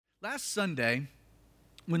Last Sunday,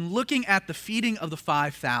 when looking at the feeding of the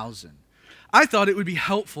 5,000, I thought it would be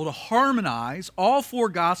helpful to harmonize all four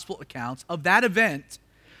gospel accounts of that event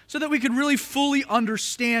so that we could really fully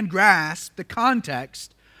understand, grasp the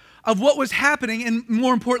context of what was happening and,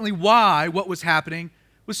 more importantly, why what was happening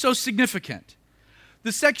was so significant.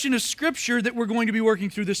 The section of Scripture that we're going to be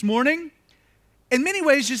working through this morning, in many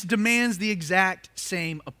ways, just demands the exact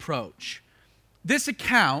same approach. This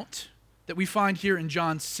account that we find here in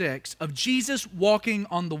John 6 of Jesus walking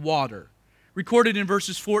on the water, recorded in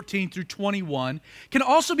verses 14 through 21, can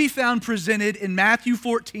also be found presented in Matthew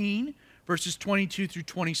 14, verses 22 through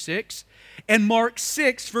 26, and Mark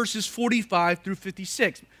 6, verses 45 through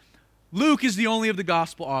 56. Luke is the only of the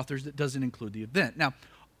gospel authors that doesn't include the event. Now,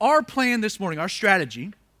 our plan this morning, our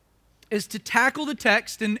strategy, is to tackle the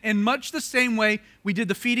text in much the same way we did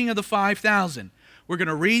the feeding of the 5,000. We're going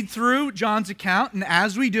to read through John's account, and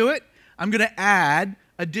as we do it, I'm going to add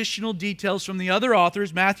additional details from the other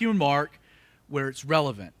authors, Matthew and Mark, where it's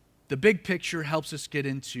relevant. The big picture helps us get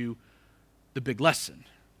into the big lesson.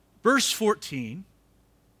 Verse 14,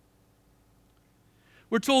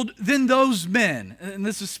 we're told, then those men, and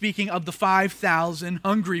this is speaking of the 5,000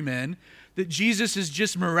 hungry men that Jesus has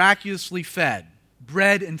just miraculously fed,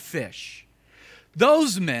 bread and fish.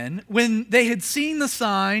 Those men, when they had seen the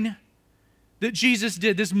sign that Jesus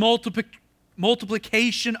did, this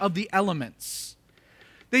multiplication of the elements,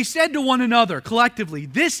 they said to one another collectively,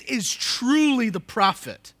 this is truly the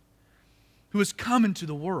prophet who has come into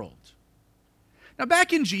the world. Now,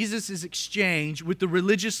 back in Jesus' exchange with the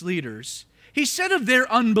religious leaders, he said of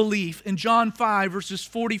their unbelief in John 5, verses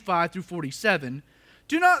 45 through 47,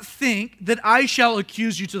 do not think that I shall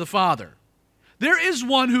accuse you to the Father. There is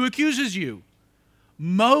one who accuses you,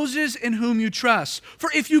 Moses in whom you trust.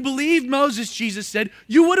 For if you believed Moses, Jesus said,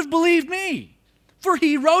 you would have believed me, for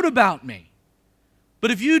he wrote about me. But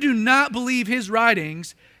if you do not believe his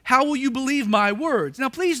writings, how will you believe my words? Now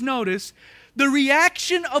please notice the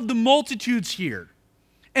reaction of the multitudes here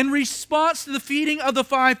in response to the feeding of the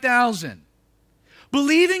 5,000.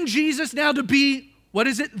 Believing Jesus now to be, what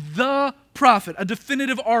is it? The prophet, a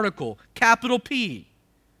definitive article, capital P.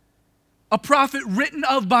 A prophet written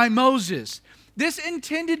of by Moses. This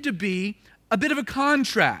intended to be a bit of a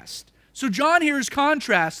contrast. So John here is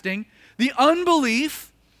contrasting the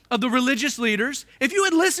unbelief of the religious leaders. If you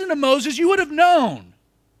had listened to Moses, you would have known.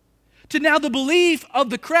 To now the belief of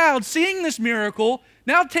the crowd seeing this miracle,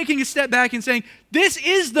 now taking a step back and saying, this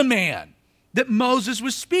is the man that Moses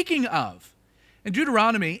was speaking of. In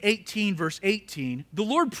Deuteronomy 18, verse 18, the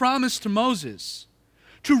Lord promised to Moses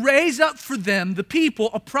to raise up for them, the people,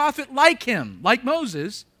 a prophet like him, like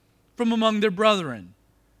Moses, from among their brethren.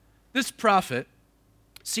 This prophet,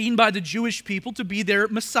 seen by the Jewish people to be their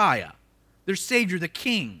Messiah, their Savior, the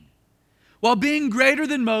King, while being greater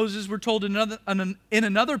than Moses, we're told in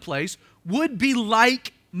another place, would be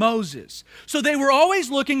like Moses. So they were always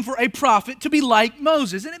looking for a prophet to be like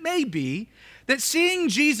Moses. And it may be that seeing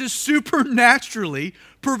Jesus supernaturally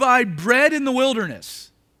provide bread in the wilderness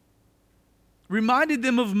reminded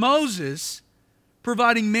them of Moses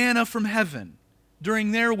providing manna from heaven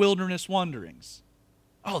during their wilderness wanderings.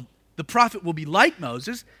 Oh, the prophet will be like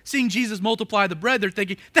Moses. Seeing Jesus multiply the bread, they're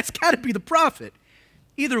thinking, that's got to be the prophet.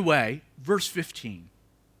 Either way, verse 15.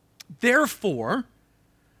 Therefore,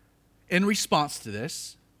 in response to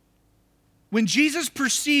this, when Jesus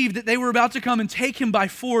perceived that they were about to come and take him by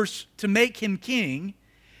force to make him king,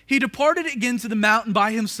 he departed again to the mountain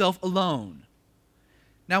by himself alone.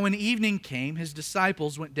 Now when evening came, his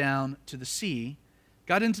disciples went down to the sea,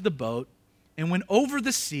 got into the boat, and went over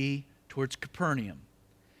the sea towards Capernaum.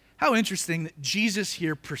 How interesting that Jesus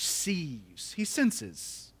here perceives, he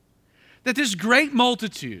senses, that this great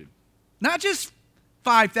multitude, not just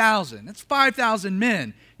 5,000, it's 5,000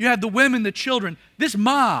 men. You have the women, the children, this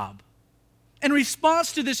mob. In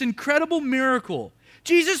response to this incredible miracle,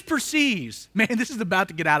 Jesus perceives, man, this is about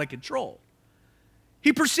to get out of control.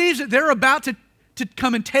 He perceives that they're about to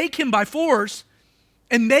come and take him by force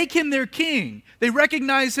and make him their king. They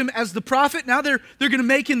recognize him as the prophet. Now they're going to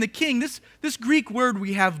make him the king. This Greek word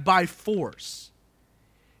we have, by force,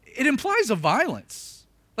 it implies a violence.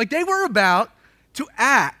 Like they were about to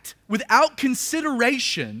act without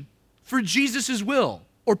consideration for Jesus' will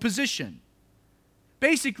or position.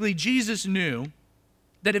 Basically, Jesus knew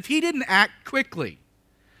that if he didn't act quickly,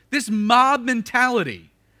 this mob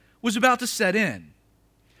mentality was about to set in.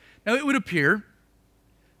 Now, it would appear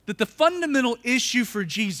that the fundamental issue for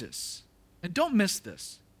Jesus, and don't miss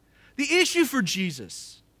this, the issue for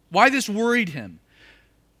Jesus, why this worried him,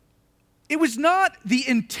 it was not the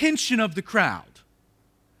intention of the crowd,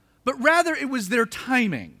 but rather it was their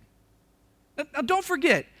timing. Now don't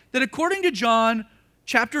forget, that according to John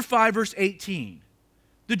chapter 5, verse 18,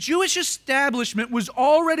 the Jewish establishment was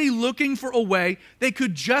already looking for a way they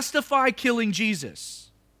could justify killing Jesus.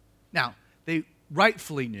 Now, they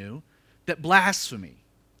rightfully knew that blasphemy,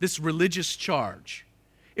 this religious charge,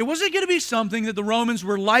 it wasn't going to be something that the Romans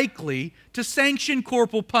were likely to sanction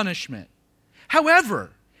corporal punishment.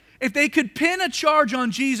 However, if they could pin a charge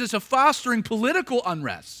on Jesus of fostering political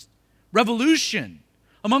unrest, revolution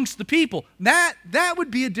amongst the people, that would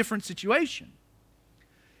be a different situation.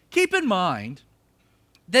 Keep in mind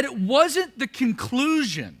that it wasn't the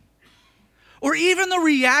conclusion or even the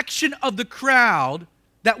reaction of the crowd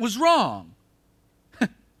that was wrong.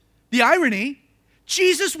 The irony,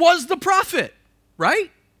 Jesus was the prophet, right?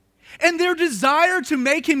 And their desire to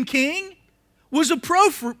make him king was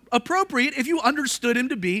appropriate if you understood him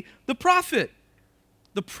to be the prophet.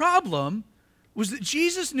 The problem was that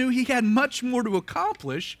Jesus knew he had much more to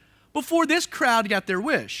accomplish before this crowd got their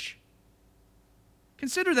wish.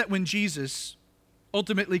 Consider that when Jesus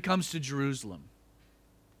ultimately comes to Jerusalem,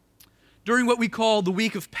 during what we call the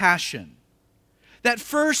week of Passion, that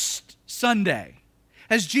first Sunday,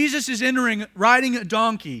 as Jesus is entering, riding a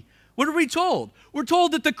donkey, what are we told? We're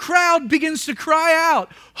told that the crowd begins to cry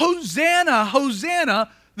out, "Hosanna,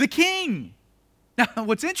 Hosanna, the King." Now,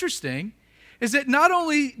 what's interesting is that not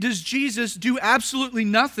only does Jesus do absolutely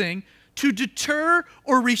nothing to deter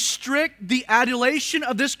or restrict the adulation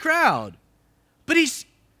of this crowd, but he's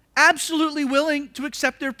absolutely willing to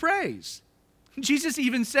accept their praise. Jesus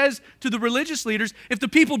even says to the religious leaders, if the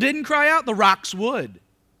people didn't cry out, the rocks would.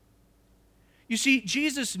 You see,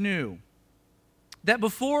 Jesus knew that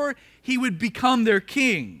before he would become their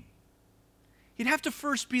king, he'd have to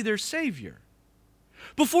first be their Savior.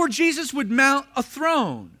 Before Jesus would mount a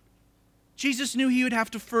throne, Jesus knew he would have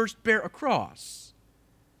to first bear a cross.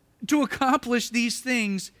 To accomplish these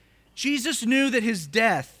things, Jesus knew that his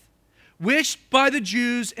death, wished by the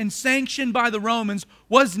Jews and sanctioned by the Romans,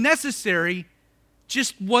 was necessary,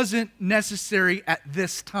 just wasn't necessary at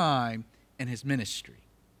this time in his ministry.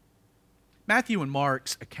 Matthew and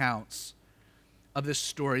Mark's accounts of this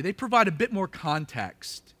story, they provide a bit more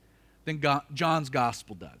context than John's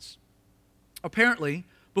gospel does. Apparently,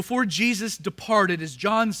 before Jesus departed, as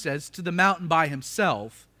John says, to the mountain by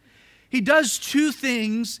himself, he does two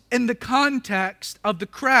things in the context of the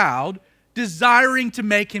crowd desiring to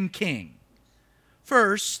make him king.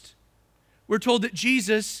 First, we're told that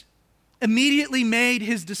Jesus immediately made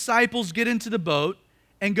his disciples get into the boat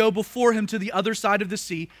and go before him to the other side of the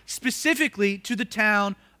sea, specifically to the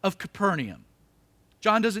town of Capernaum.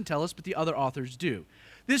 John doesn't tell us, but the other authors do.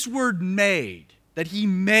 This word made, that he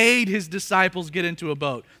made his disciples get into a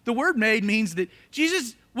boat. The word made means that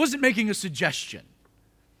Jesus wasn't making a suggestion.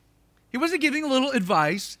 He wasn't giving a little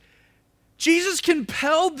advice. Jesus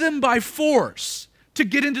compelled them by force to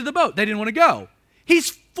get into the boat. They didn't want to go.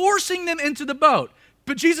 He's forcing them into the boat.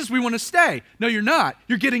 But Jesus, we want to stay. No, you're not.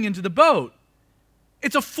 You're getting into the boat.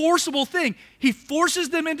 It's a forcible thing. He forces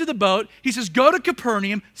them into the boat. He says, go to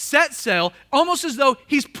Capernaum, set sail, almost as though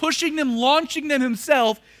he's pushing them, launching them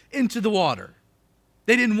himself into the water.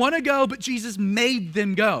 They didn't want to go, but Jesus made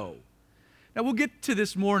them go. Now, we'll get to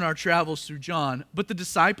this more in our travels through John, but the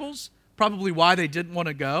disciples, probably why they didn't want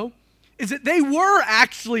to go, is that they were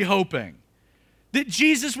actually hoping that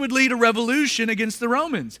Jesus would lead a revolution against the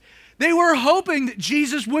Romans. They were hoping that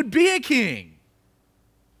Jesus would be a king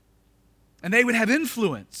and they would have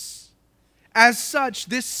influence. As such,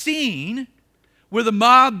 this scene where the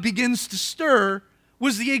mob begins to stir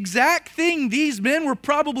was the exact thing these men were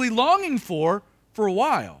probably longing for a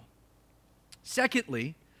while.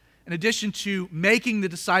 Secondly, in addition to making the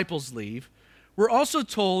disciples leave, we're also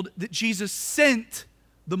told that Jesus sent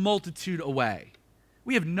the multitude away.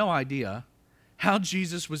 We have no idea how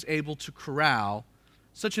Jesus was able to corral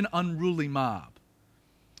such an unruly mob.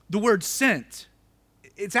 The word sent,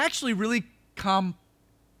 it's actually really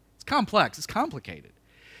complex, it's complicated.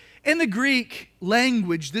 In the Greek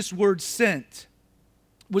language, this word sent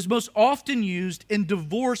was most often used in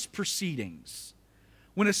divorce proceedings,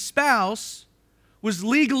 when a spouse was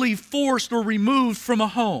legally forced or removed from a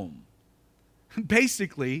home.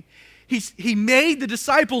 Basically, he made the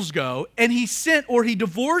disciples go, and he sent, or he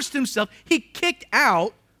divorced himself, he kicked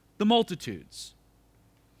out the multitudes.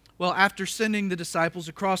 Well, after sending the disciples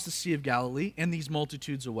across the Sea of Galilee and these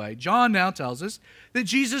multitudes away, John now tells us that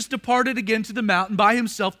Jesus departed again to the mountain by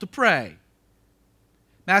himself to pray.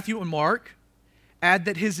 Matthew and Mark add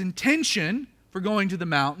that his intention for going to the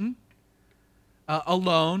mountain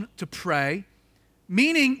alone to pray,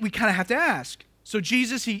 meaning we kind of have to ask. So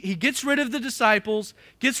Jesus, he gets rid of the disciples,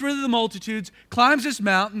 gets rid of the multitudes, climbs this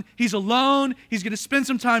mountain. He's alone. He's going to spend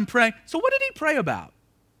some time praying. So what did he pray about?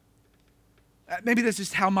 Maybe that's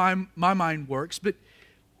just how my mind works, but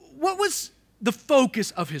what was the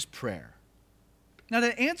focus of his prayer? Now,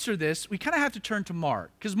 to answer this, we kind of have to turn to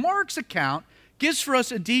Mark, because Mark's account gives for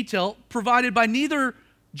us a detail provided by neither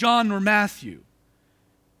John nor Matthew.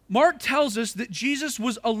 Mark tells us that Jesus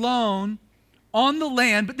was alone on the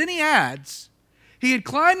land, but then he adds, he had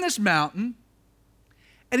climbed this mountain,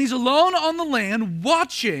 and he's alone on the land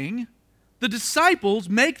watching the disciples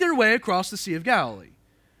make their way across the Sea of Galilee.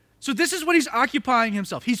 So this is what he's occupying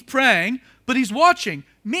himself. He's praying, but he's watching,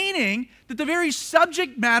 meaning that the very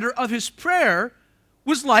subject matter of his prayer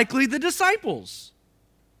was likely the disciples.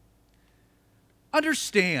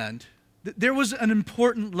 Understand that there was an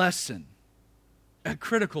important lesson, a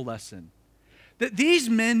critical lesson, that these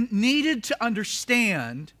men needed to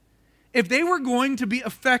understand if they were going to be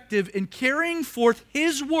effective in carrying forth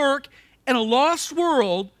his work in a lost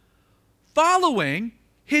world following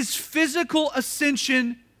his physical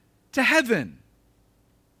ascension to heaven.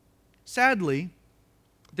 Sadly,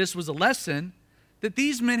 this was a lesson that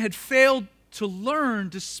these men had failed to learn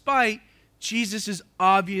despite Jesus'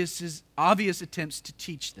 obvious attempts to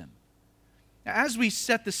teach them. Now, as we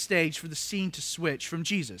set the stage for the scene to switch from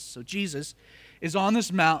Jesus, so Jesus is on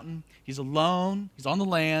this mountain, he's alone, he's on the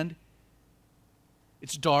land,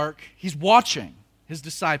 it's dark, he's watching his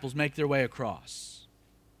disciples make their way across.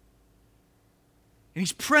 And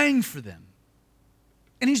he's praying for them.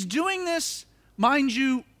 And he's doing this, mind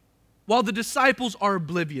you, while the disciples are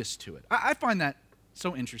oblivious to it. I find that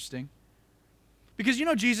so interesting. Because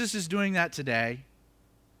Jesus is doing that today.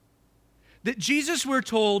 That Jesus, we're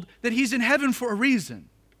told, that he's in heaven for a reason.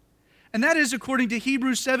 And that is, according to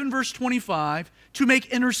Hebrews 7, verse 25, to make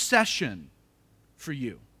intercession for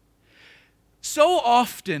you. So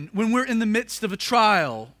often, when we're in the midst of a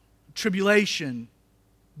trial, tribulation,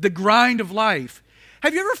 the grind of life,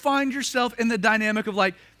 have you ever find yourself in the dynamic of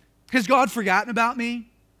has God forgotten about me?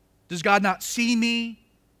 Does God not see me?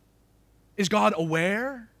 Is God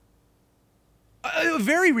aware? A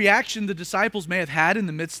very reaction the disciples may have had in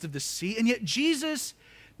the midst of the sea, and yet Jesus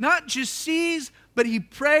not just sees, but he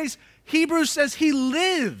prays. Hebrews says he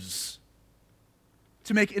lives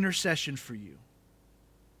to make intercession for you.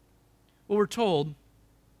 Well, we're told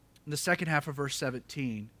in the second half of verse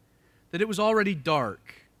 17 that it was already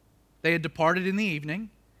dark. They had departed in the evening.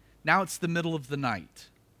 Now it's the middle of the night.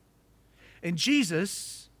 And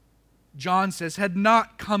Jesus, John says, had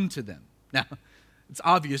not come to them. Now, it's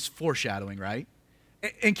obvious foreshadowing, right?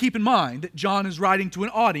 And keep in mind that John is writing to an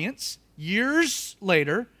audience years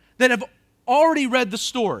later that have already read the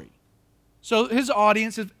story. So his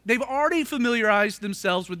audience, they've already familiarized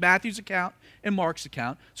themselves with Matthew's account and Mark's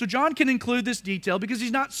account. So John can include this detail because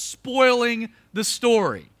he's not spoiling the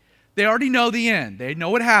story. They already know the end. They know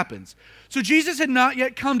what happens. So Jesus had not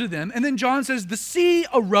yet come to them. And then John says, the sea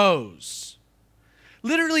arose.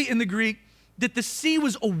 Literally in the Greek, that the sea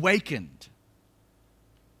was awakened.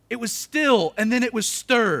 It was still, and then it was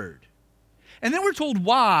stirred. And then we're told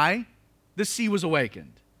why the sea was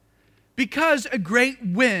awakened. Because a great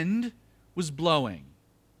wind was blowing.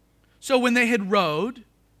 So when they had rowed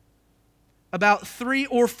about 3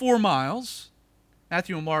 or 4 miles,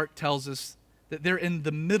 Matthew and Mark tells us that they're in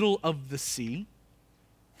the middle of the sea,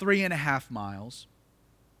 3.5 miles,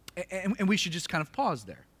 and we should just kind of pause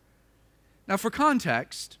there. Now, for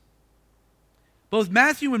context, both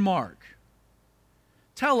Matthew and Mark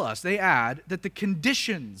tell us, they add, that the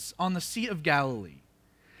conditions on the Sea of Galilee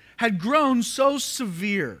had grown so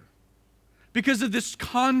severe because of this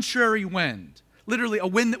contrary wind, literally a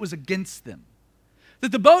wind that was against them,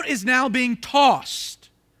 that the boat is now being tossed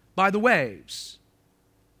by the waves.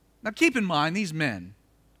 Now keep in mind, these men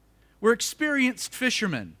were experienced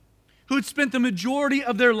fishermen who had spent the majority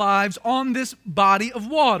of their lives on this body of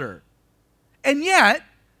water. And yet,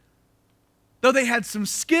 though they had some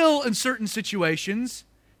skill in certain situations,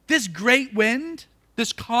 this great wind,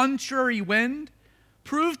 this contrary wind,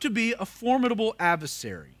 proved to be a formidable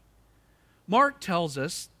adversary. Mark tells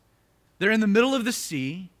us they're in the middle of the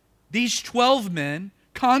sea, these 12 men,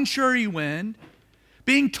 contrary wind,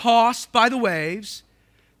 being tossed by the waves,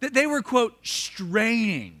 that they were, quote,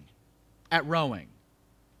 straining at rowing.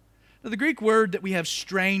 Now, the Greek word that we have,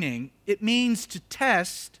 straining, it means to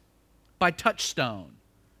test by touchstone.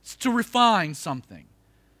 It's to refine something,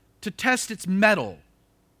 to test its metal,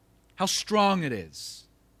 how strong it is.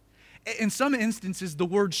 In some instances, the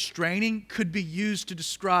word straining could be used to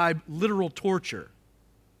describe literal torture.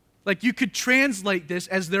 Like you could translate this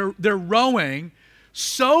as their rowing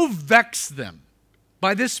so vexed them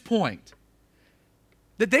by this point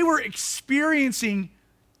that they were experiencing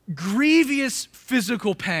grievous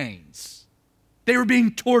physical pains. They were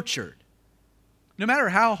being tortured. No matter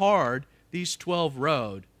how hard these 12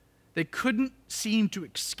 rowed, they couldn't seem to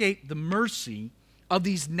escape the mercy of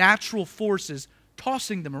these natural forces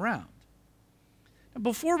tossing them around. Now,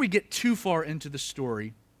 before we get too far into the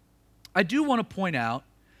story, I do want to point out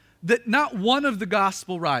that not one of the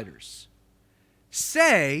gospel writers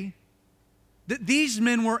say that these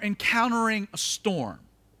men were encountering a storm.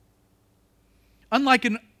 Unlike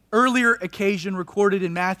an earlier occasion recorded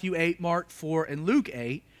in Matthew 8, Mark 4, and Luke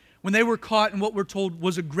 8, when they were caught in what we're told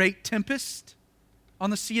was a great tempest on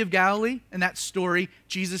the Sea of Galilee. In that story,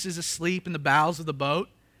 Jesus is asleep in the bows of the boat.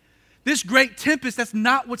 This great tempest, that's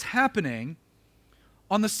not what's happening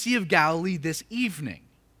on the Sea of Galilee this evening.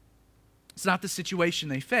 It's not the situation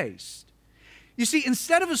they faced. You see,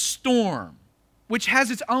 instead of a storm, which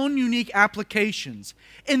has its own unique applications,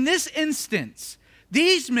 in this instance,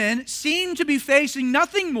 these men seem to be facing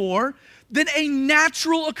nothing more than a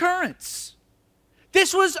natural occurrence.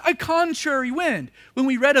 This was a contrary wind. When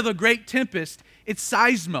we read of a great tempest, it's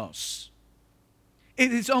seismos.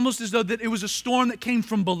 It's almost as though that it was a storm that came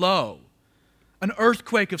from below, an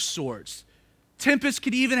earthquake of sorts. Tempest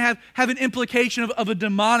could even have an implication of a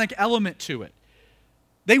demonic element to it.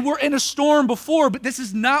 They were in a storm before, but this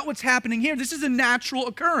is not what's happening here. This is a natural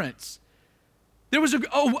occurrence. There was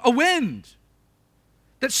a wind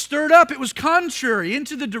that stirred up. It was contrary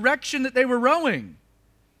into the direction that they were rowing.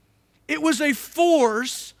 It was a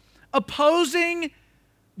force opposing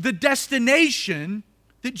the destination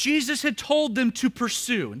that Jesus had told them to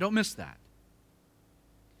pursue. And don't miss that.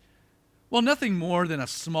 Well, nothing more than a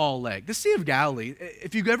small lake. The Sea of Galilee,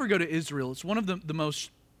 if you ever go to Israel, it's one of the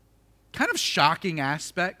most kind of shocking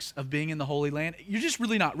aspects of being in the Holy Land. You're just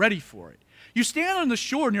really not ready for it. You stand on the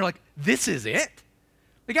shore and you're like, this is it?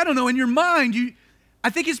 Like, I don't know, in your mind, I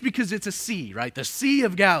think it's because it's a sea, right? The Sea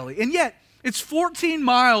of Galilee. And yet, it's 14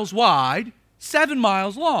 miles wide, 7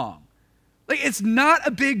 miles long. Like, it's not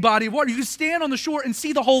a big body of water. You can stand on the shore and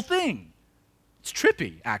see the whole thing. It's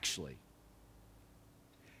trippy, actually.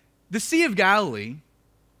 The Sea of Galilee,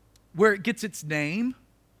 where it gets its name,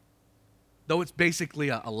 though it's basically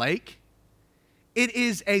a lake, it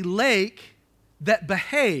is a lake that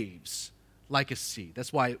behaves like a sea.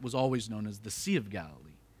 That's why it was always known as the Sea of Galilee.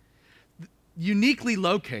 Uniquely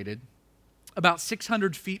located about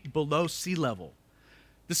 600 feet below sea level,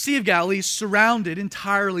 the Sea of Galilee is surrounded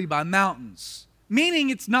entirely by mountains, meaning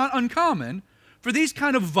it's not uncommon for these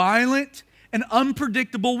kind of violent and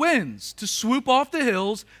unpredictable winds to swoop off the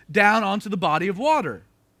hills down onto the body of water.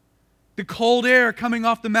 The cold air coming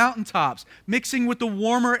off the mountaintops, mixing with the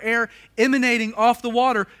warmer air emanating off the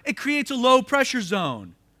water, it creates a low pressure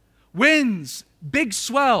zone. Winds, big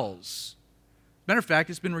swells. Matter of fact,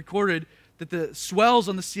 it's been recorded that the swells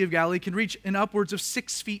on the Sea of Galilee can reach in upwards of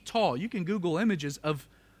 6 feet tall. You can Google images of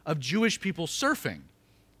Jewish people surfing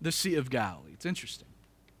the Sea of Galilee. It's interesting.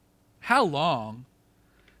 How long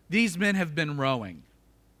these men have been rowing,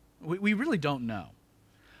 we really don't know.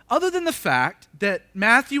 Other than the fact that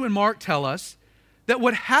Matthew and Mark tell us that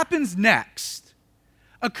what happens next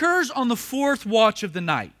occurs on the fourth watch of the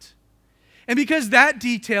night. And because that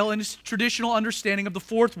detail in its traditional understanding of the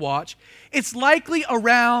fourth watch, it's likely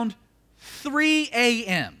around 3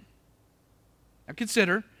 a.m. Now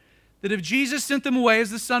consider that if Jesus sent them away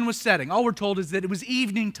as the sun was setting, all we're told is that it was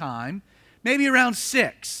evening time, maybe around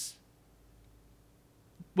 6.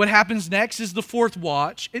 What happens next is the fourth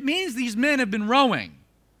watch. It means these men have been rowing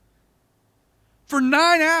for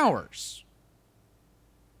 9 hours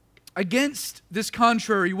against this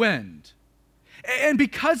contrary wind. And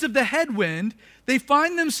because of the headwind, they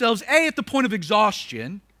find themselves, at the point of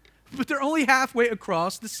exhaustion, but they're only halfway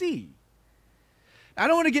across the sea. I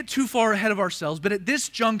don't want to get too far ahead of ourselves, but at this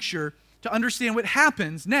juncture, to understand what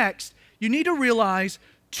happens next, you need to realize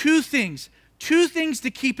two things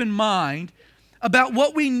to keep in mind about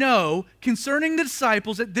what we know concerning the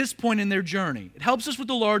disciples at this point in their journey. It helps us with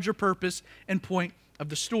the larger purpose and point of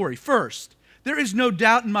the story. First, there is no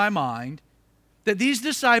doubt in my mind that these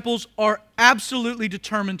disciples are absolutely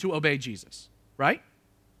determined to obey Jesus, right?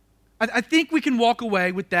 I think we can walk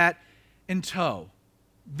away with that in tow.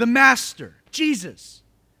 The Master, Jesus,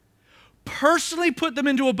 personally put them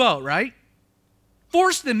into a boat, right?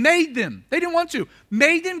 Forced them, made them. They didn't want to.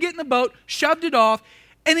 Made them get in the boat, shoved it off,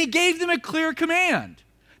 and he gave them a clear command.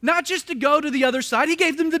 Not just to go to the other side, he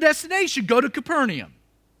gave them the destination. Go to Capernaum.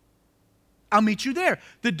 I'll meet you there.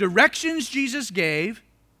 The directions Jesus gave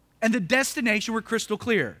and the destination were crystal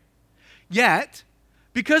clear. Yet,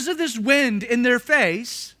 because of this wind in their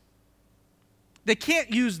face, they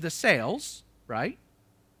can't use the sails, right?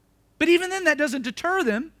 But even then, that doesn't deter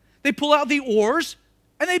them. They pull out the oars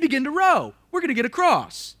and they begin to row. We're going to get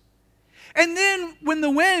across. And then when the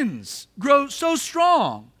winds grow so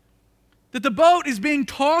strong that the boat is being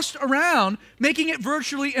tossed around, making it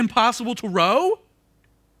virtually impossible to row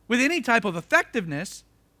with any type of effectiveness.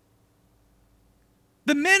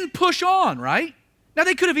 The men push on, right? Now,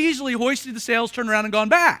 they could have easily hoisted the sails, turned around, and gone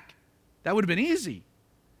back. That would have been easy.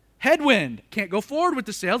 Headwind, can't go forward with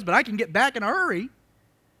the sails, but I can get back in a hurry.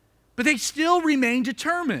 But they still remain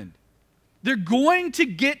determined. They're going to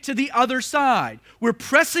get to the other side. We're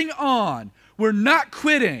pressing on. We're not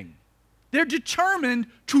quitting. They're determined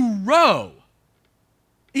to row,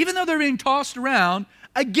 even though they're being tossed around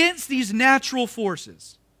against these natural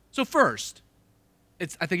forces. So first,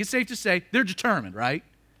 I think it's safe to say they're determined, right?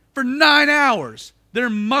 For 9 hours, they're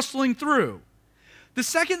muscling through. The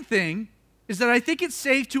second thing is that I think it's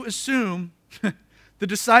safe to assume the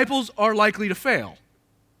disciples are likely to fail,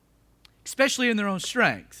 especially in their own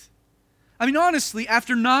strength. I mean, honestly,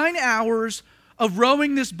 after 9 hours of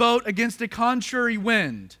rowing this boat against a contrary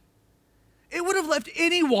wind, it would have left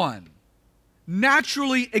anyone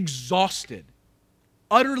naturally exhausted,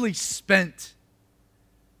 utterly spent,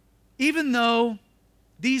 even though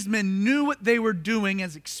these men knew what they were doing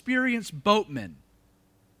as experienced boatmen.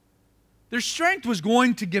 Their strength was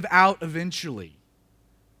going to give out eventually.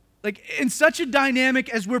 Like, in such a dynamic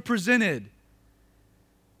as we're presented,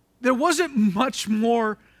 there wasn't much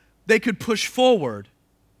more they could push forward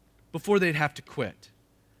before they'd have to quit.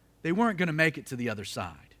 They weren't going to make it to the other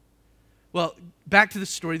side. Well, back to the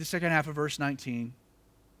story, the second half of verse 19.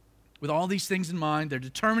 With all these things in mind, they're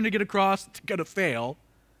determined to get across, to going to fail.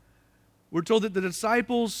 We're told that the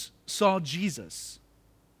disciples saw Jesus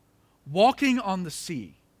walking on the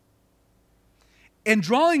sea and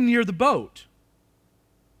drawing near the boat,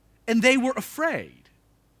 and they were afraid.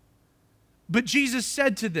 But Jesus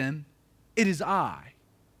said to them, "It is I.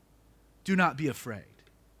 Do not be afraid."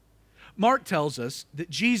 Mark tells us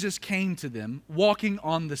that Jesus came to them walking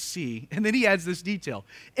on the sea, and then he adds this detail,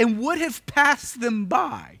 and would have passed them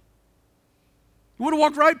by. He would have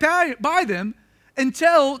walked right by them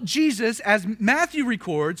until Jesus, as Matthew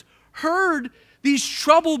records, heard these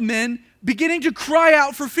troubled men beginning to cry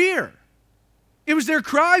out for fear. It was their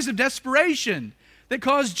cries of desperation that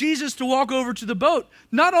caused Jesus to walk over to the boat.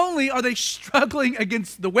 Not only are they struggling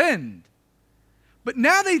against the wind, but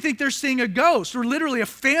now they think they're seeing a ghost or literally a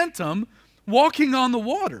phantom walking on the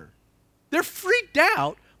water. They're freaked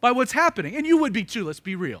out by what's happening. And you would be too, let's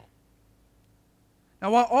be real.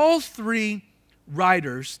 Now, while all three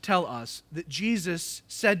writers tell us that Jesus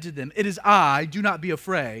said to them, "It is I, do not be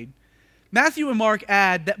afraid," Matthew and Mark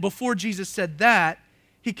add that before Jesus said that,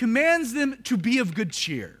 he commands them to be of good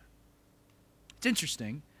cheer. It's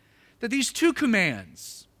interesting that these two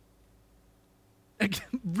commands,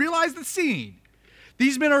 realize the scene.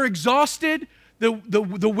 These men are exhausted. The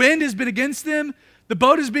wind has been against them. The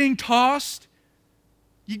boat is being tossed.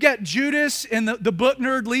 You got Judas and the book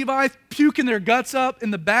nerd Levi puking their guts up in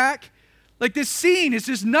the back. Like, this scene is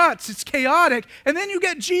just nuts. It's chaotic. And then you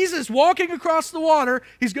get Jesus walking across the water.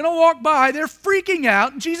 He's going to walk by. They're freaking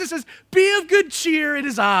out. And Jesus says, "Be of good cheer. It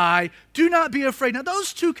is I. Do not be afraid." Now,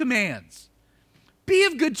 those two commands, be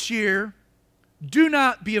of good cheer, do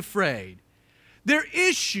not be afraid, they're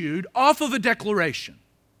issued off of a declaration.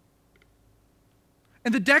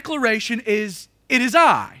 And the declaration is, "It is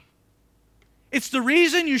I." It's the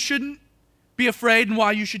reason you shouldn't be afraid and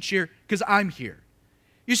why you should cheer, because I'm here.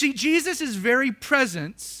 You see, Jesus' very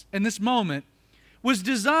presence in this moment was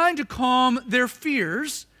designed to calm their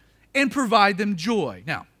fears and provide them joy.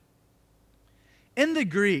 Now, in the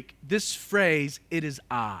Greek, this phrase, "it is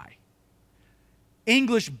I,"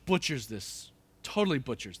 English butchers this, totally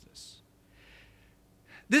butchers this.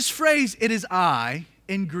 This phrase, "it is I,"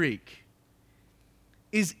 in Greek,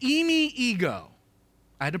 is emi ego.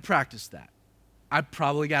 I had to practice that. I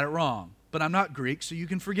probably got it wrong, but I'm not Greek, so you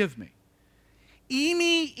can forgive me.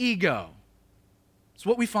 Emi ego. It's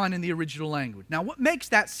what we find in the original language. Now, what makes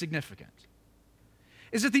that significant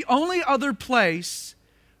is that the only other place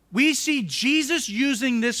we see Jesus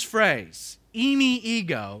using this phrase, emi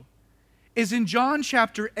ego, is in John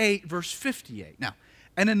chapter 8, verse 58. Now,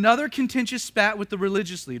 in another contentious spat with the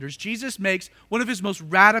religious leaders, Jesus makes one of his most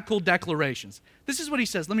radical declarations. This is what he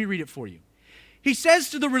says. Let me read it for you. He says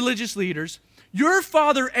to the religious leaders, "Your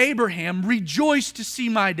father Abraham rejoiced to see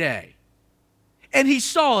my day, and he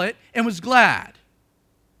saw it and was glad."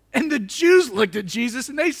 And the Jews looked at Jesus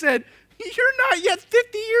and they said, "You're not yet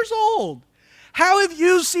 50 years old. How have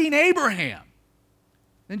you seen Abraham?"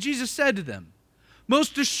 And Jesus said to them,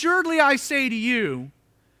 "Most assuredly I say to you,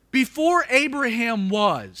 before Abraham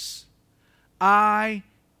was, I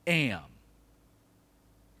am."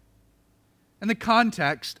 In the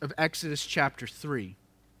context of Exodus chapter 3,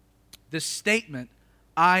 this statement,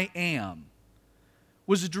 "I am,"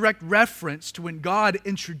 was a direct reference to when God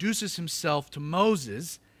introduces himself to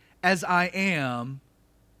Moses as I am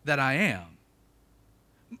that I am.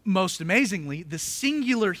 Most amazingly, the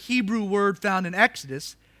singular Hebrew word found in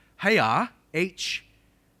Exodus, hayah, H-A-Y-A-H,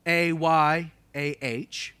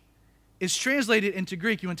 is translated into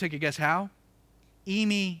Greek. You want to take a guess how?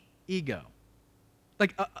 Emi ego.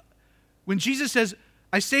 Like when Jesus says,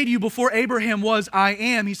 I say to you, before Abraham was, I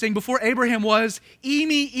am, he's saying before Abraham was,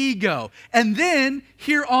 emi ego. And then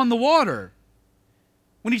here on the water,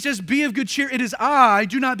 when he says, be of good cheer, it is I,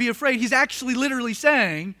 do not be afraid, he's actually literally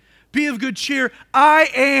saying, be of good cheer, I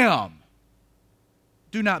am.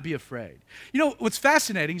 Do not be afraid. You know, what's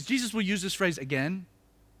fascinating is Jesus will use this phrase again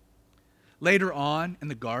later on in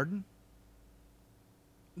the garden.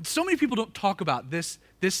 So many people don't talk about this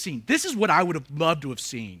scene. This is what I would have loved to have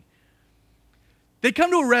seen. They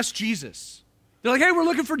come to arrest Jesus. They're like, hey, we're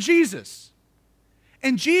looking for Jesus.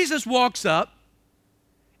 And Jesus walks up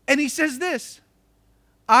and he says this,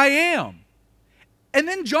 I am. And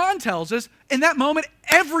then John tells us, in that moment,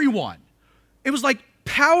 everyone, it was like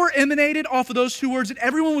power emanated off of those 2 words and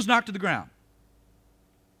everyone was knocked to the ground.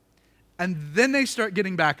 And then they start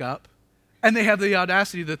getting back up and they have the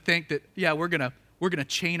audacity to think that, yeah, we're gonna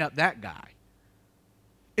chain up that guy.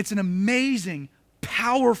 It's an amazing,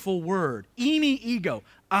 powerful word. Emi ego,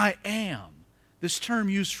 I am. This term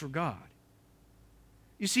used for God.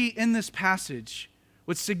 You see, in this passage,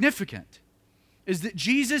 what's significant is that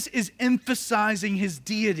Jesus is emphasizing his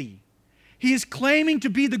deity. He is claiming to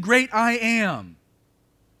be the great I am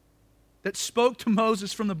that spoke to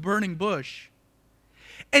Moses from the burning bush.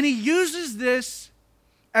 And he uses this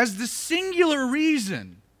as the singular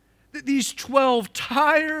reason that these 12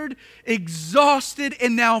 tired, exhausted,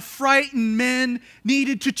 and now frightened men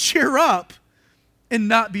needed to cheer up and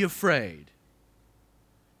not be afraid.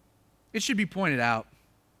 It should be pointed out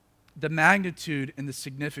the magnitude and the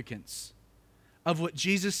significance of what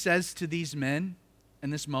Jesus says to these men in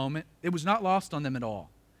this moment. It was not lost on them at all.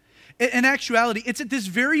 In actuality, it's at this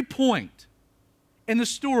very point in the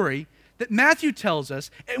story that Matthew tells us,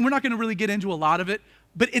 and we're not going to really get into a lot of it,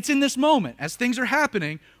 but it's in this moment, as things are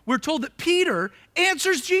happening, we're told that Peter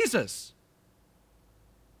answers Jesus.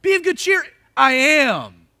 Be of good cheer, I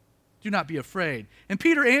am. Do not be afraid. And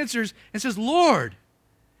Peter answers and says, Lord,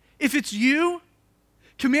 if it's you,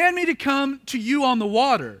 command me to come to you on the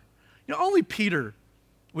water. You know, only Peter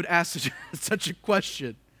would ask such a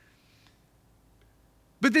question.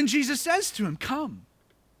 But then Jesus says to him, come.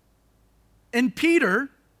 And Peter,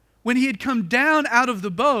 when he had come down out of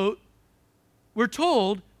the boat, we're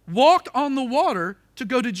told, walked on the water to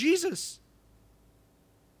go to Jesus.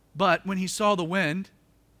 But when he saw the wind,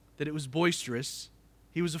 that it was boisterous,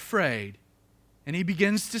 he was afraid, and he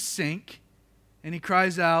begins to sink, and he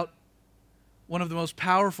cries out one of the most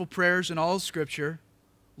powerful prayers in all of Scripture,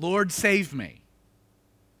 Lord, save me.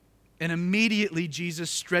 And immediately Jesus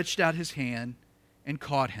stretched out his hand and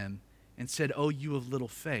caught him and said, oh, you of little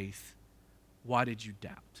faith, why did you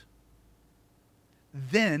doubt?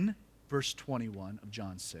 Then, verse 21 of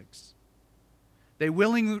John 6, they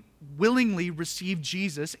willingly received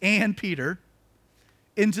Jesus and Peter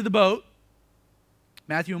into the boat.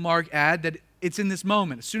 Matthew and Mark add that it's in this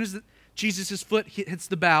moment. As soon as Jesus' foot hits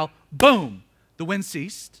the bow, boom, the wind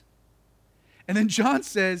ceased. And then John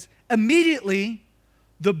says, immediately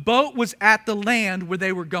the boat was at the land where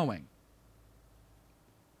they were going.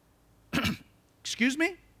 Excuse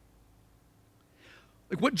me?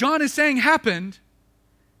 Like what John is saying happened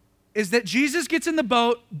is that Jesus gets in the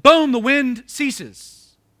boat, boom, the wind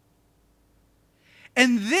ceases.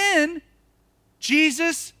 And then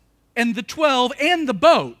Jesus and the 12 and the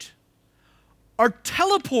boat are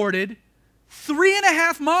teleported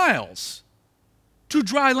 3.5 miles to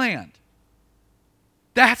dry land.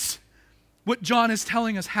 That's what John is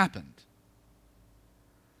telling us happened.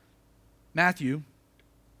 Matthew,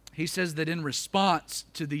 he says that in response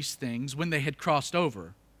to these things, when they had crossed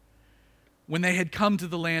over, when they had come to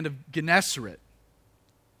the land of Gennesaret,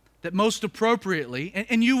 that most appropriately,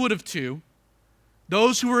 and you would have too,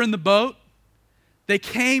 those who were in the boat, they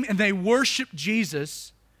came and they worshiped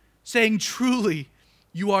Jesus, saying, truly,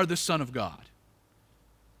 you are the Son of God.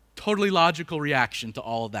 Totally logical reaction to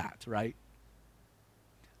all of that, right?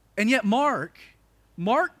 And yet Mark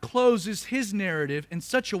closes his narrative in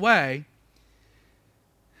such a way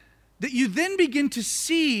that you then begin to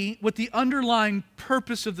see what the underlying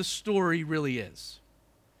purpose of the story really is.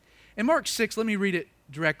 In Mark 6, let me read it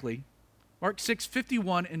directly. Mark 6,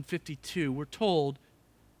 51 and 52, we're told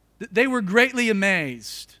that they were greatly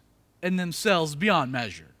amazed in themselves beyond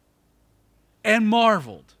measure and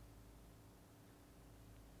marveled,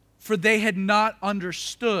 for they had not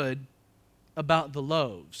understood about the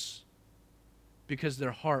loaves because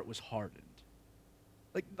their heart was hardened.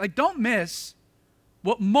 Like don't miss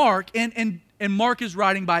what Mark, and Mark is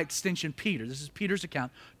writing by extension Peter. This is Peter's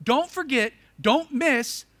account. Don't forget, don't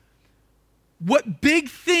miss what big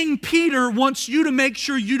thing Peter wants you to make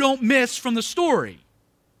sure you don't miss from the story.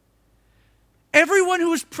 Everyone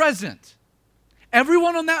who was present,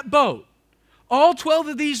 everyone on that boat, all 12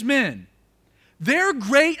 of these men, their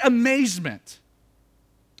great amazement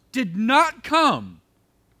did not come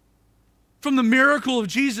from the miracle of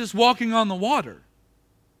Jesus walking on the water.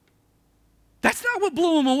 That's not what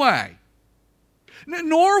blew them away.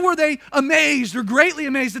 Nor were they amazed or greatly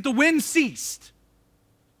amazed that the wind ceased.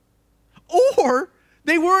 Or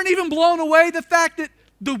they weren't even blown away the fact that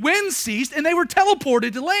the wind ceased and they were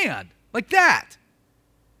teleported to land. Like that.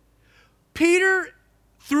 Peter,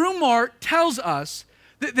 through Mark, tells us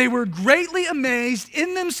that they were greatly amazed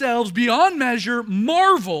in themselves, beyond measure,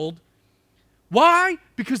 marveled. Why?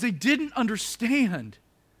 Because they didn't understand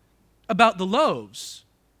about the loaves.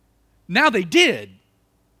 Now they did,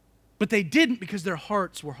 but they didn't because their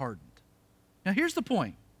hearts were hardened. Now here's the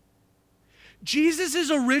point.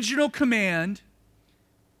 Jesus' original command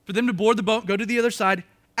for them to board the boat and go to the other side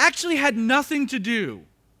actually had nothing to do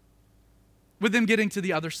with them getting to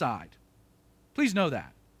the other side. Please know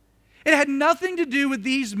that. It had nothing to do with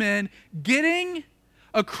these men getting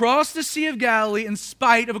across the Sea of Galilee in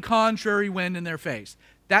spite of a contrary wind in their face.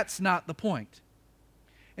 That's not the point.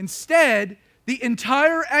 Instead, the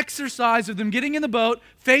entire exercise of them getting in the boat,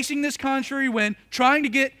 facing this contrary wind, trying to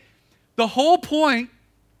get, the whole point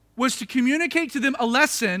was to communicate to them a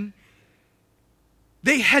lesson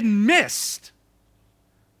they had missed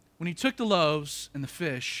when he took the loaves and the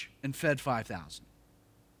fish and fed 5,000.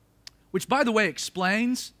 Which, by the way,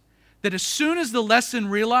 explains that as soon as the lesson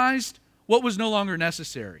realized what was no longer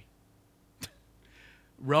necessary,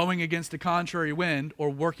 rowing against a contrary wind or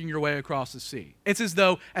working your way across the sea. It's as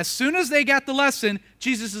though as soon as they got the lesson,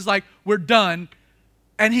 Jesus is like, we're done,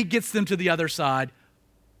 and he gets them to the other side.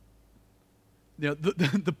 You know,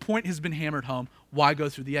 the point has been hammered home. Why go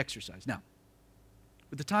through the exercise? Now,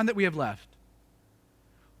 with the time that we have left,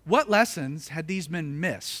 what lessons had these men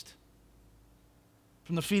missed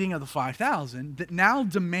from the feeding of the 5,000 that now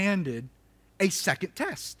demanded a second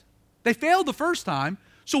test? They failed the first time,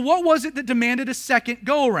 so what was it that demanded a second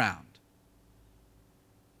go-around?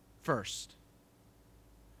 First,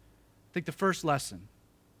 I think the first lesson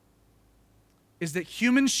is that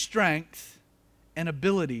human strength and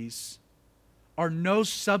abilities are no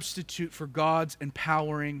substitute for God's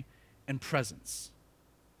empowering and presence.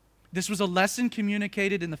 This was a lesson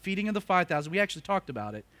communicated in the feeding of the 5,000. We actually talked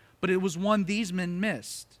about it, but it was one these men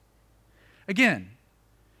missed. Again,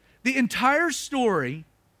 the entire story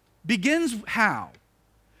begins how?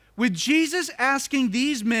 With Jesus asking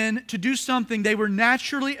these men to do something they were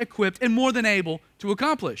naturally equipped and more than able to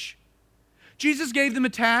accomplish. Jesus gave them a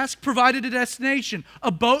task, provided a destination.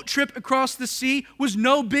 A boat trip across the sea was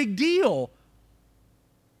no big deal.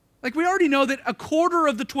 Like we already know that a quarter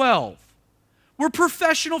of the 12 were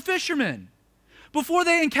professional fishermen. Before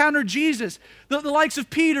they encountered Jesus, the likes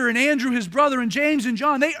of Peter and Andrew, his brother, and James and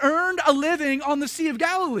John, they earned a living on the Sea of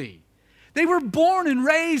Galilee. They were born and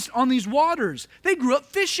raised on these waters. They grew up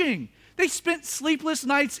fishing. They spent sleepless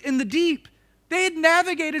nights in the deep. They had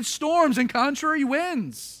navigated storms and contrary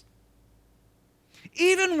winds.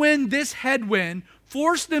 Even when this headwind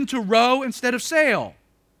forced them to row instead of sail,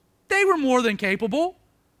 they were more than capable.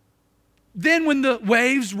 Then when the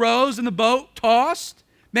waves rose and the boat tossed,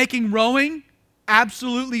 making rowing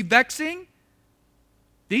absolutely vexing,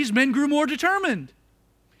 these men grew more determined.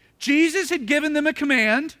 Jesus had given them a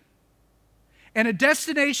command and a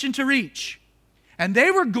destination to reach, and they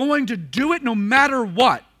were going to do it no matter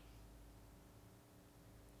what.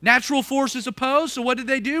 Natural forces opposed, so what did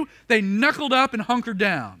they do? They knuckled up and hunkered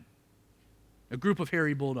down. A group of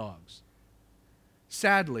hairy bulldogs.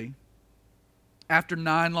 Sadly, after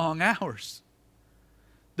 9 long hours,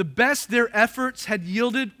 the best their efforts had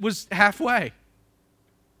yielded was halfway.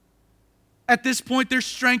 At this point, their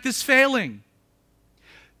strength is failing.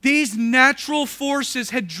 These natural forces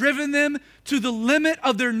had driven them to the limit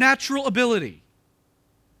of their natural ability.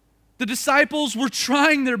 The disciples were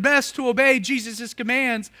trying their best to obey Jesus'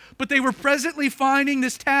 commands, but they were presently finding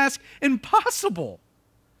this task impossible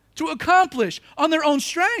to accomplish on their own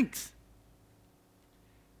strength.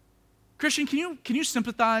 Christian, can you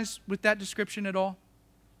sympathize with that description at all?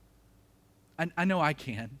 I know I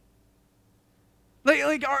can.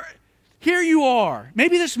 Here you are,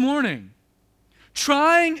 maybe this morning,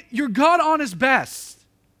 trying your God-honest best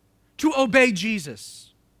to obey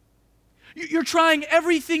Jesus. You're trying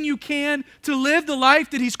everything you can to live the life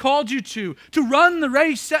that He's called you to run the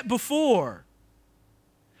race set before.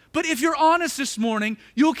 But if you're honest this morning,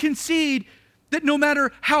 you'll concede that no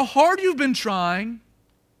matter how hard you've been trying,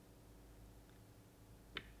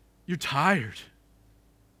 you're tired.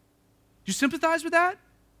 You sympathize with that?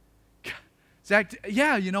 Zach,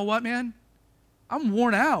 yeah, you know what, man? I'm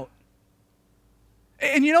worn out.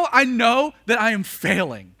 And I know that I am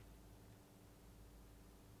failing.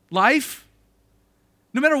 Life,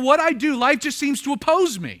 no matter what I do, life just seems to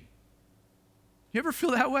oppose me. You ever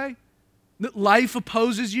feel that way? That life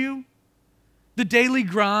opposes you? The daily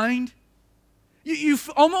grind? You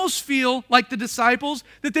almost feel like the disciples,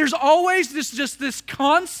 that there's always this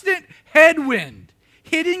constant headwind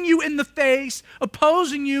hitting you in the face,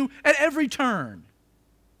 opposing you at every turn.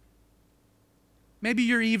 Maybe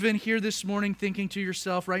you're even here this morning thinking to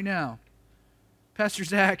yourself right now, Pastor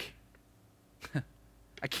Zach,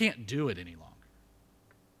 I can't do it any longer.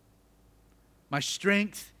 My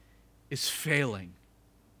strength is failing.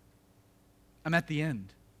 I'm at the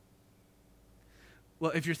end.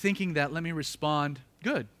 Well, if you're thinking that, let me respond,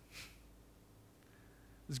 good.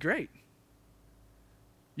 It's great.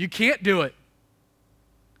 You can't do it.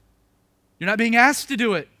 You're not being asked to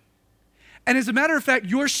do it. And as a matter of fact,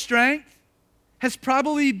 your strength has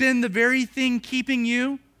probably been the very thing keeping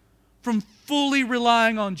you from fully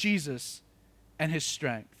relying on Jesus and His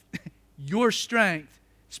strength. Your strength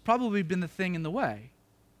has probably been the thing in the way.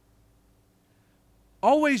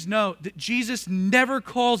 Always note that Jesus never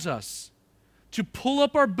calls us to pull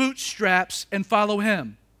up our bootstraps and follow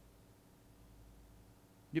Him.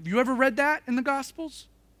 Have you ever read that in the Gospels?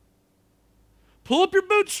 Pull up your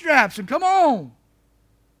bootstraps and come on.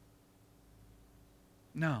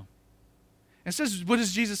 No. It says, what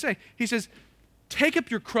does Jesus say? He says, take up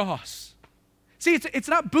your cross. See, it's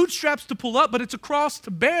not bootstraps to pull up, but it's a cross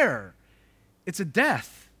to bear. It's a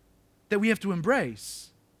death that we have to embrace.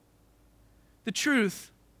 The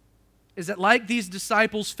truth is that like these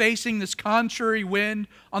disciples facing this contrary wind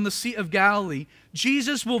on the Sea of Galilee,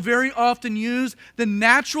 Jesus will very often use the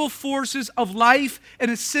natural forces of life in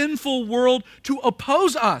a sinful world to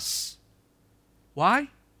oppose us. Why?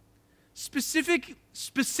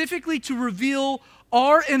 Specifically to reveal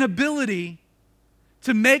our inability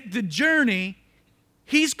to make the journey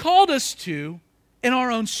He's called us to in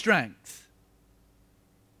our own strength.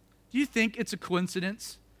 Do you think it's a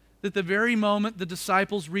coincidence that the very moment the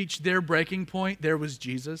disciples reached their breaking point, there was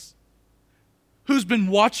Jesus, who's been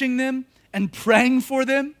watching them and praying for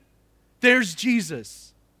them? There's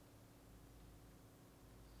Jesus,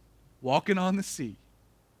 walking on the sea.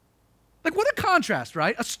 Like, what a contrast,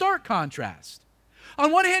 right? A stark contrast.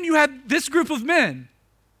 On one hand, you had this group of men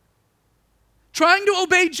trying to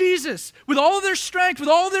obey Jesus with all of their strength, with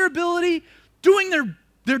all of their ability, doing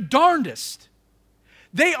their darndest.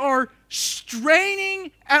 They are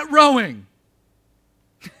straining at rowing.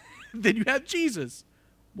 Then you have Jesus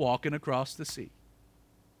walking across the sea.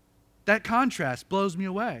 That contrast blows me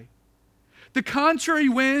away. The contrary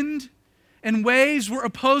wind and waves were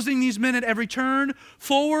opposing these men at every turn.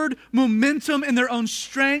 Forward momentum in their own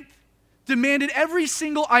strength demanded every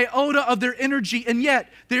single iota of their energy, and yet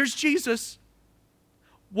there's Jesus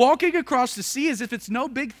walking across the sea as if it's no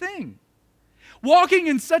big thing. Walking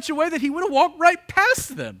in such a way that He would have walked right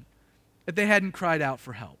past them if they hadn't cried out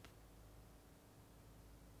for help.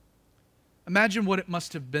 Imagine what it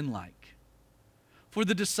must have been like for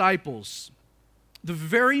the disciples the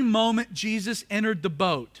very moment Jesus entered the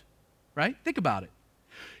boat, right? Think about it.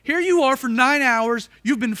 Here you are for 9 hours.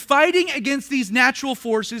 You've been fighting against these natural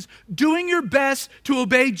forces, doing your best to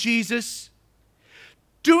obey Jesus,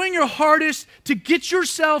 doing your hardest to get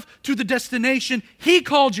yourself to the destination He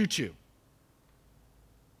called you to.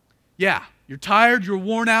 Yeah, you're tired, you're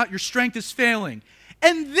worn out, your strength is failing.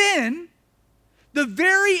 And then, the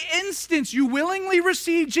very instant you willingly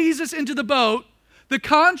receive Jesus into the boat, the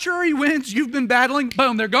contrary winds you've been battling,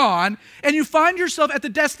 boom, they're gone, and you find yourself at the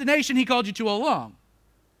destination He called you to all along.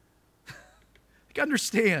 You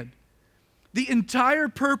understand, the entire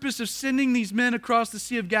purpose of sending these men across the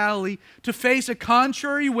Sea of Galilee to face a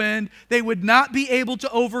contrary wind they would not be able to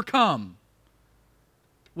overcome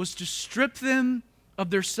was to strip them of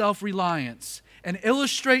their self-reliance and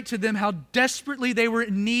illustrate to them how desperately they were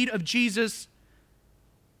in need of Jesus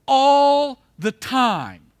all the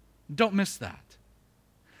time. Don't miss that.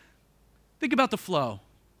 Think about the flow.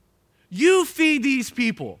 You feed these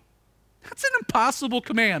people. That's an impossible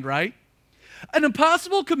command, right? An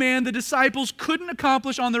impossible command the disciples couldn't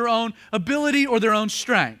accomplish on their own ability or their own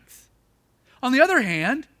strength. On the other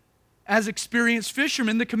hand, as experienced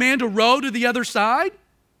fishermen, the command to row to the other side,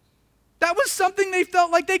 That was something they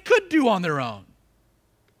felt like they could do on their own.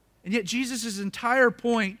 And yet Jesus' entire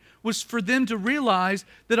point was for them to realize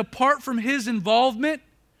that apart from his involvement,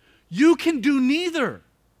 you can do neither.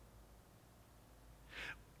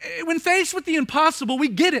 When faced with the impossible, we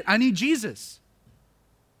get it. I need Jesus.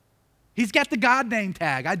 He's got the God name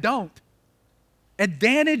tag. I don't.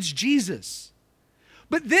 Advantage Jesus.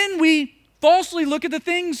 But then we falsely look at the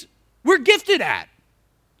things we're gifted at.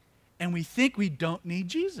 And we think we don't need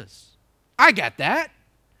Jesus. I got that.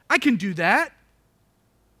 I can do that.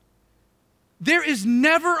 There is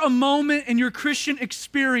never a moment in your Christian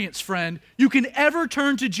experience, friend, you can ever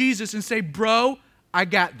turn to Jesus and say, bro, I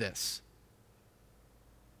got this.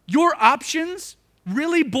 Your options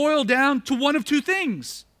really boil down to one of two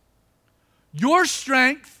things. Your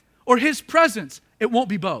strength or his presence. It won't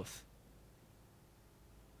be both.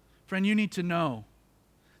 Friend, you need to know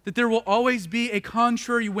that there will always be a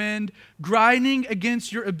contrary wind grinding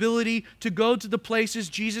against your ability to go to the places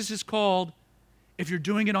Jesus has called if you're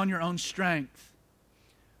doing it on your own strength.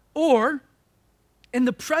 Or, in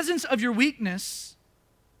the presence of your weakness,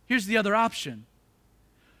 here's the other option.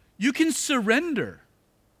 You can surrender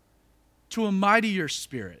to a mightier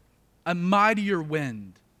spirit, a mightier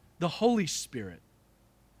wind, the Holy Spirit,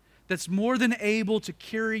 that's more than able to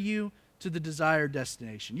carry you to the desired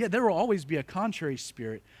destination. Yeah, there will always be a contrary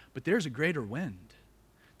spirit, but there's a greater wind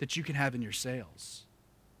that you can have in your sails.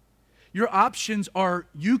 Your options are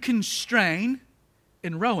you can strain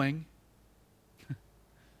in rowing,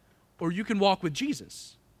 or you can walk with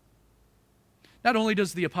Jesus. Not only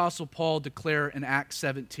does the Apostle Paul declare in Acts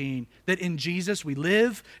 17 that in Jesus we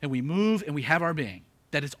live and we move and we have our being,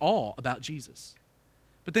 that it's all about Jesus.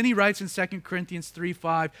 But then he writes in 2 Corinthians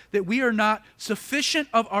 3:5 that we are not sufficient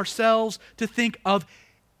of ourselves to think of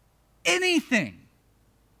anything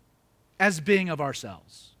as being of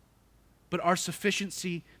ourselves, but our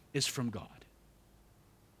sufficiency is from God.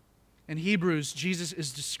 In Hebrews, Jesus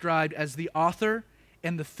is described as the author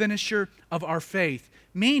and the finisher of our faith,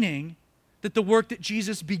 meaning that the work that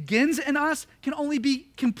Jesus begins in us can only be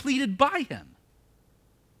completed by him.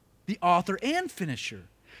 The author and finisher.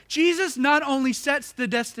 Jesus not only sets the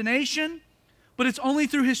destination, but it's only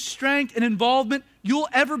through his strength and involvement you'll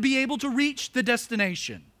ever be able to reach the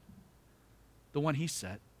destination, the one he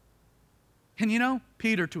set. And you know,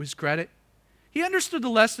 Peter, to his credit, he understood the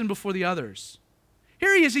lesson before the others.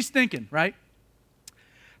 Here he is, he's thinking, right?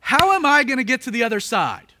 How am I going to get to the other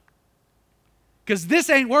side? Because this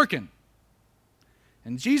ain't working.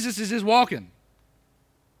 And Jesus is just walking.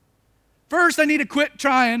 First, I need to quit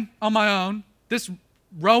trying on my own. This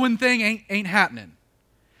rowing thing ain't happening.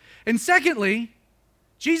 And secondly,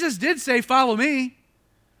 Jesus did say, follow me.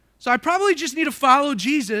 So I probably just need to follow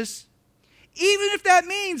Jesus, even if that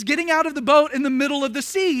means getting out of the boat in the middle of the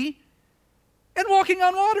sea and walking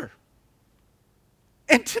on water.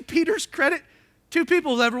 And to Peter's credit, two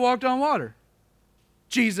people have ever walked on water.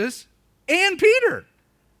 Jesus and Peter.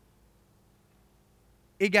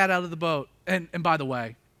 He got out of the boat. And by the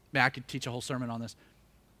way, man, I could teach a whole sermon on this.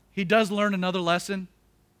 He does learn another lesson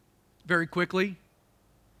very quickly.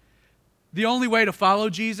 The only way to follow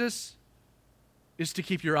Jesus is to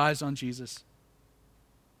keep your eyes on Jesus.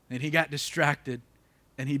 And he got distracted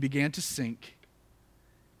and he began to sink.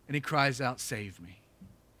 And he cries out, save me.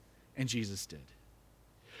 And Jesus did.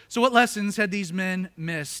 So what lessons had these men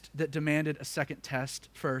missed that demanded a second test?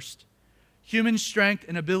 First, human strength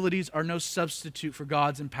and abilities are no substitute for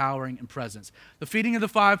God's empowering and presence. The feeding of the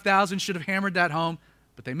 5,000 should have hammered that home,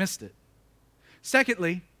 but they missed it.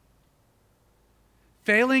 Secondly,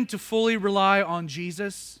 failing to fully rely on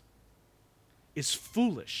Jesus is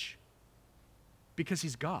foolish because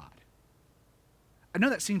he's God. I know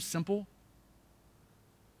that seems simple,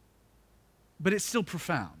 but it's still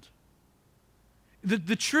profound.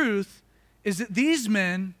 The truth is that these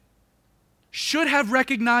men should have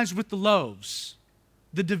recognized with the loaves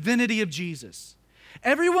the divinity of Jesus.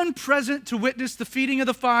 Everyone present to witness the feeding of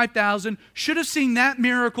the 5,000 should have seen that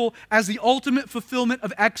miracle as the ultimate fulfillment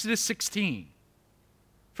of Exodus 16.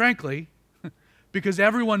 Frankly, because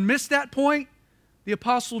everyone missed that point, the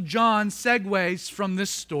Apostle John segues from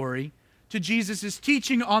this story to Jesus'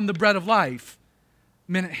 teaching on the bread of life,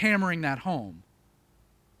 hammering that home.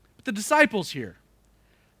 But the disciples here,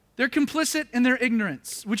 they're complicit in their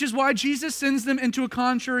ignorance, which is why Jesus sends them into a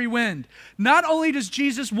contrary wind. Not only does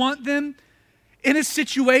Jesus want them in a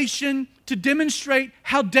situation to demonstrate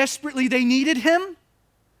how desperately they needed him,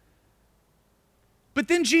 but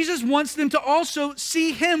then Jesus wants them to also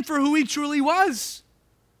see him for who he truly was.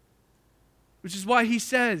 Which is why he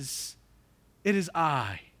says, it is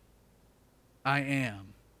I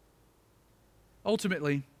am.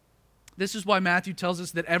 Ultimately, This is why Matthew tells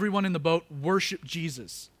us that everyone in the boat worshiped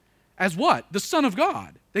Jesus. As what? The Son of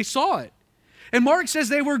God. They saw it. And Mark says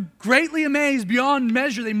they were greatly amazed beyond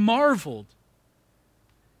measure. They marveled.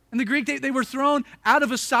 In the Greek, they were thrown out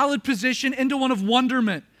of a solid position into one of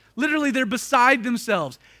wonderment. Literally, they're beside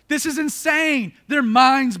themselves. This is insane. Their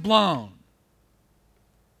minds blown.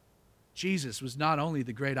 Jesus was not only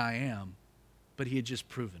the great I am, but he had just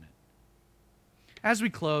proven it. As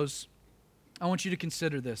we close, I want you to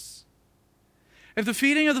consider this. If the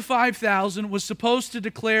feeding of the 5,000 was supposed to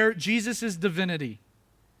declare Jesus' divinity,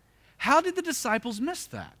 how did the disciples miss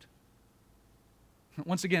that?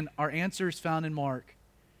 Once again, our answer is found in Mark,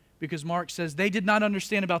 because Mark says they did not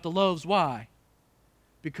understand about the loaves. Why?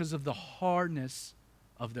 Because of the hardness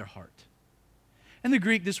of their heart. In the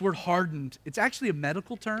Greek, this word hardened, it's actually a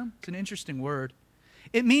medical term. It's an interesting word.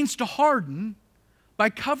 It means to harden by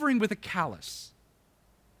covering with a callus.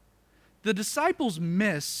 The disciples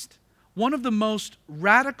missed one of the most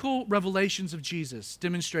radical revelations of Jesus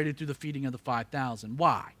demonstrated through the feeding of the 5,000.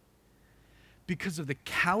 Why? Because of the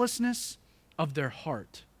callousness of their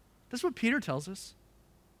heart. That's what Peter tells us.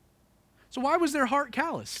 So why was their heart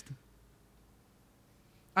calloused?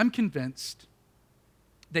 I'm convinced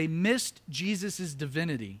they missed Jesus'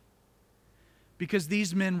 divinity because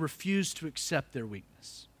these men refused to accept their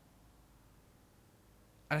weakness.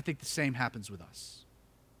 And I think the same happens with us.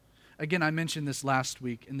 Again, I mentioned this last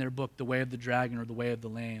week in their book, The Way of the Dragon or The Way of the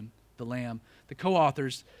Lamb. The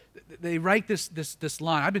co-authors, they write this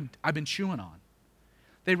line I've been chewing on.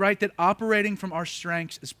 They write that operating from our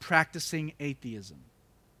strengths is practicing atheism.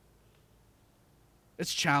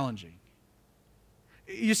 It's challenging.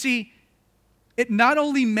 You see, it not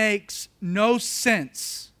only makes no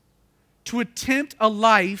sense to attempt a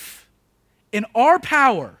life in our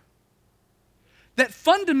power that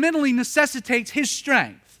fundamentally necessitates his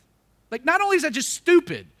strength. Like, not only is that just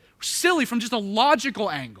stupid, silly from just a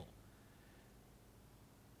logical angle,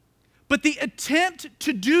 but the attempt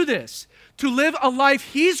to do this, to live a life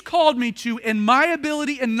he's called me to in my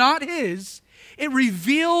ability and not his, it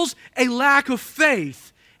reveals a lack of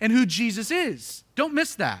faith in who Jesus is. Don't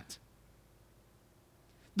miss that.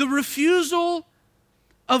 The refusal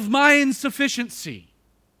of my insufficiency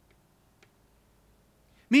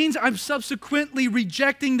means I'm subsequently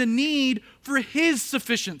rejecting the need for his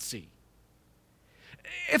sufficiency.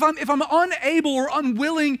 If I'm unable or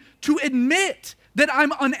unwilling to admit that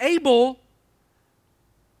I'm unable,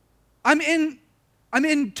 I'm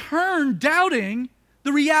in turn doubting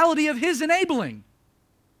the reality of his enabling.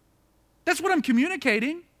 That's what I'm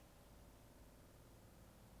communicating.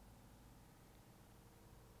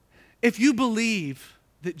 If you believe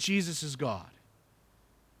that Jesus is God,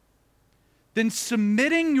 then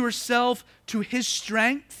submitting yourself to his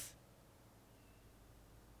strength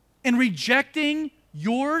and rejecting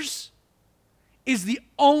yours is the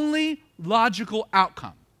only logical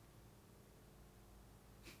outcome.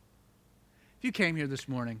 If you came here this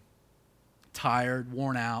morning tired,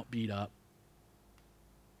 worn out, beat up,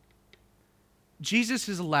 Jesus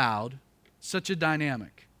has allowed such a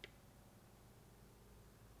dynamic.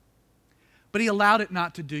 But he allowed it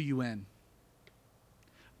not to do you in,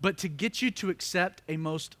 but to get you to accept a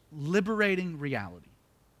most liberating reality.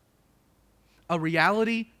 A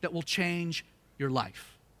reality that will change your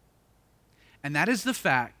life. And that is the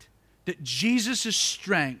fact that Jesus'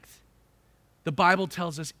 strength, the Bible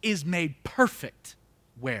tells us, is made perfect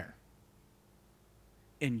where?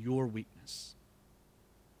 In your weakness.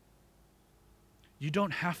 You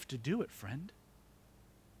don't have to do it, friend.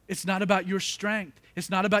 It's not about your strength. It's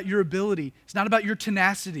not about your ability. It's not about your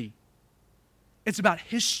tenacity. It's about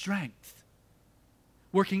his strength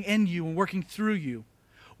working in you and working through you.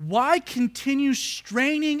 Why continue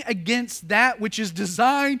straining against that which is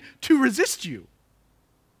designed to resist you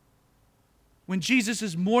when Jesus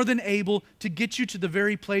is more than able to get you to the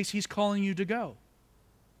very place he's calling you to go?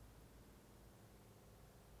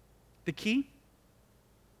 The key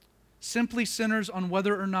simply centers on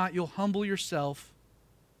whether or not you'll humble yourself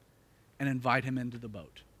and invite him into the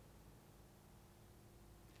boat.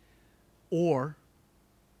 Or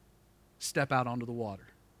step out onto the water.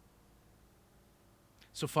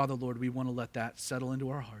 So, Father, Lord, we want to let that settle into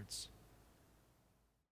our hearts.